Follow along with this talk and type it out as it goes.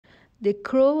The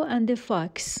Crow and the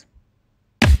Fox.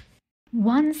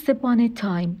 Once upon a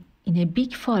time, in a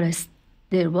big forest,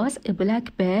 there was a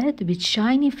black bird with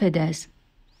shiny feathers.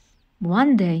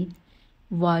 One day,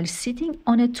 while sitting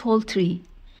on a tall tree,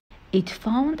 it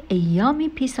found a yummy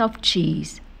piece of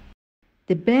cheese.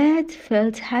 The bird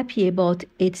felt happy about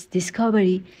its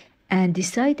discovery and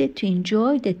decided to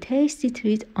enjoy the tasty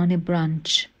treat on a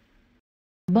branch.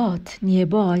 But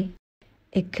nearby,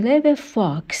 a clever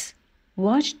fox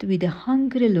watched with a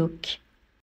hungry look.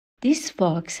 This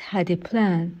fox had a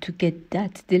plan to get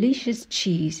that delicious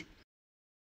cheese.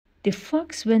 The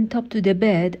fox went up to the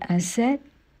bird and said,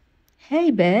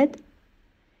 "Hey bird,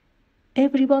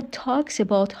 everyone talks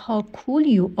about how cool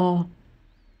you are.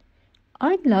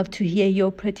 I'd love to hear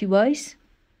your pretty voice.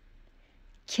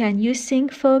 Can you sing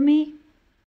for me?"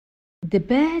 The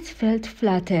bird felt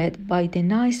flattered by the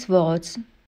nice words.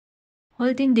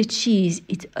 Holding the cheese,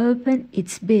 it opened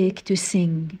its beak to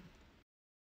sing.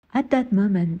 At that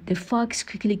moment, the fox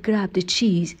quickly grabbed the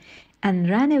cheese and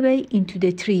ran away into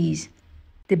the trees.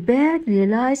 The bird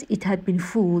realized it had been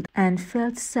fooled and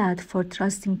felt sad for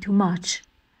trusting too much.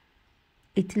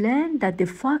 It learned that the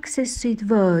fox's sweet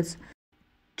words were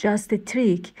just a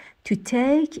trick to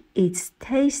take its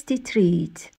tasty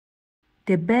treat.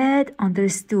 The bird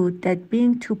understood that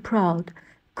being too proud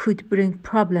could bring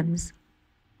problems.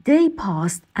 Days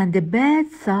passed and the bird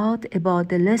thought about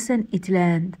the lesson it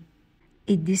learned.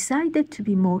 It decided to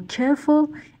be more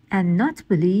careful and not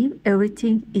believe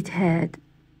everything it heard.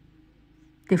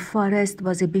 The forest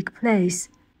was a big place,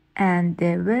 and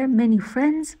there were many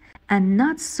friends and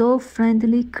not so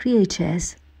friendly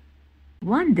creatures.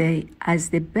 One day, as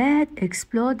the bird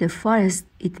explored the forest,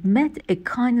 it met a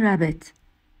kind rabbit.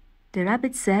 The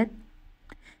rabbit said,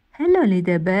 "Hello,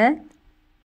 little bird.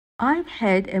 I've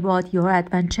heard about your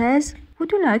adventures.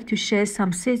 Would you like to share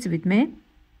some seeds with me?"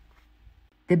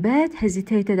 The bird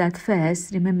hesitated at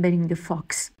first, remembering the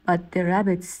fox, but the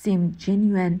rabbit seemed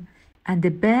genuine, and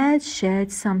the bird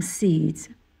shared some seeds.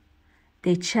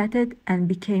 They chatted and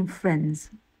became friends.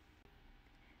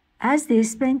 As they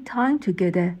spent time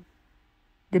together,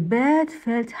 the bird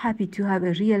felt happy to have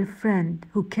a real friend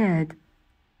who cared.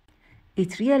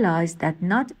 It realized that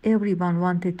not everyone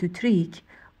wanted to trick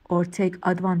or take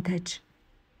advantage.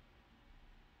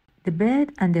 The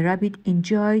bird and the rabbit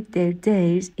enjoyed their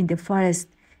days in the forest,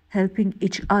 helping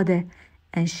each other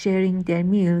and sharing their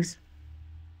meals.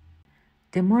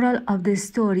 The moral of the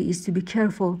story is to be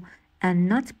careful and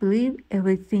not believe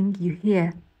everything you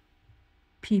hear.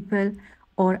 People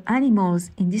or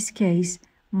animals, in this case,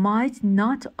 might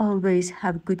not always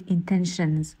have good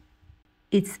intentions.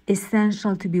 It's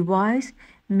essential to be wise,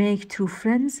 make true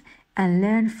friends, and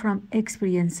learn from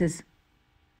experiences.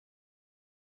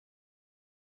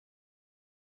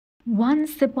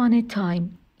 Once upon a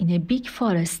time, in a big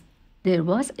forest, there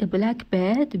was a black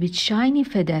bird with shiny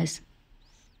feathers.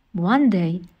 One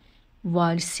day,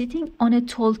 while sitting on a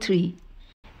tall tree,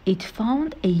 it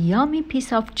found a yummy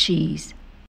piece of cheese.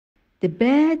 The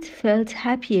bird felt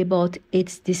happy about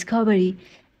its discovery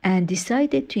and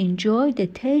decided to enjoy the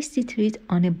tasty treat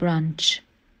on a branch.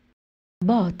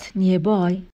 But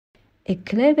nearby, a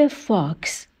clever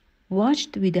fox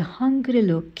watched with a hungry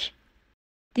look.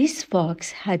 This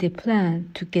fox had a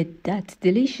plan to get that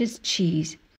delicious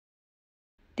cheese.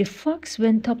 The fox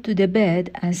went up to the bird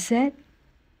and said,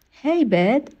 "Hey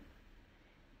bird,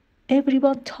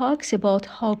 everyone talks about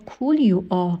how cool you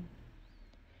are.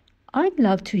 I'd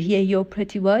love to hear your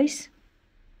pretty voice.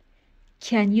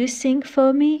 Can you sing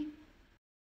for me?"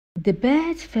 The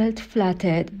bird felt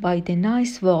flattered by the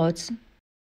nice words.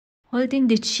 Holding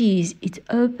the cheese, it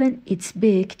opened its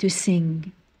beak to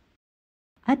sing.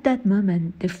 At that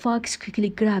moment, the fox quickly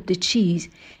grabbed the cheese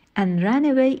and ran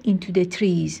away into the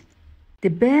trees. The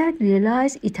bird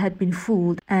realized it had been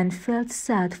fooled and felt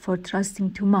sad for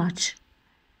trusting too much.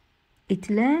 It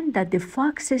learned that the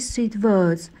fox's sweet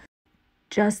words were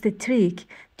just a trick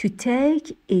to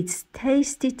take its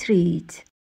tasty treat.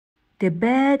 The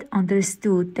bird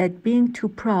understood that being too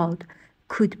proud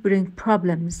could bring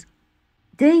problems.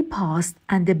 Days passed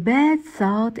and the bird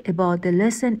thought about the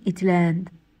lesson it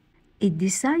learned. It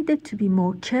decided to be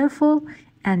more careful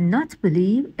and not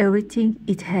believe everything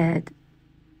it heard.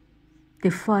 The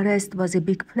forest was a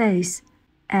big place,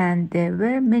 and there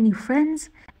were many friends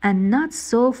and not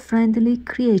so friendly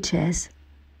creatures.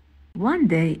 One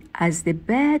day, as the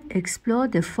bird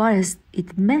explored the forest,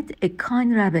 it met a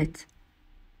kind rabbit.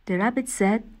 The rabbit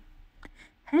said,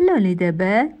 "Hello, little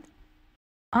bird.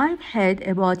 I've heard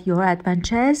about your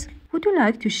adventures. Would you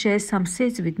like to share some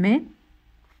seeds with me?"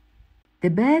 The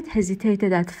bird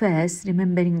hesitated at first,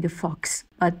 remembering the fox,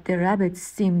 but the rabbit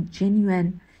seemed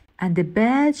genuine, and the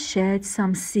bird shared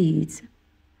some seeds.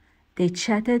 They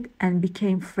chatted and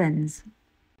became friends.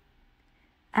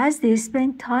 As they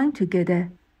spent time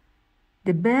together,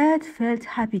 the bird felt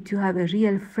happy to have a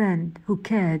real friend who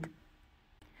cared.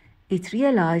 It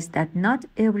realized that not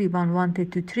everyone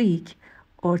wanted to trick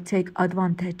or take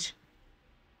advantage.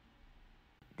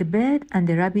 The bird and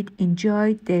the rabbit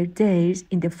enjoyed their days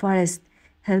in the forest,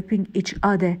 helping each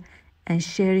other and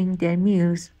sharing their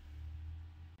meals.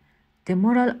 The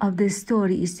moral of the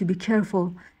story is to be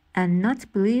careful and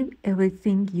not believe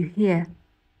everything you hear.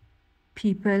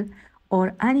 People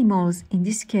or animals in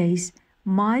this case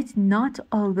might not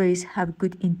always have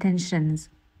good intentions.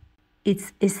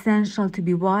 It's essential to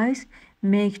be wise,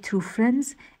 make true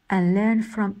friends, and learn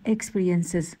from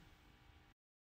experiences.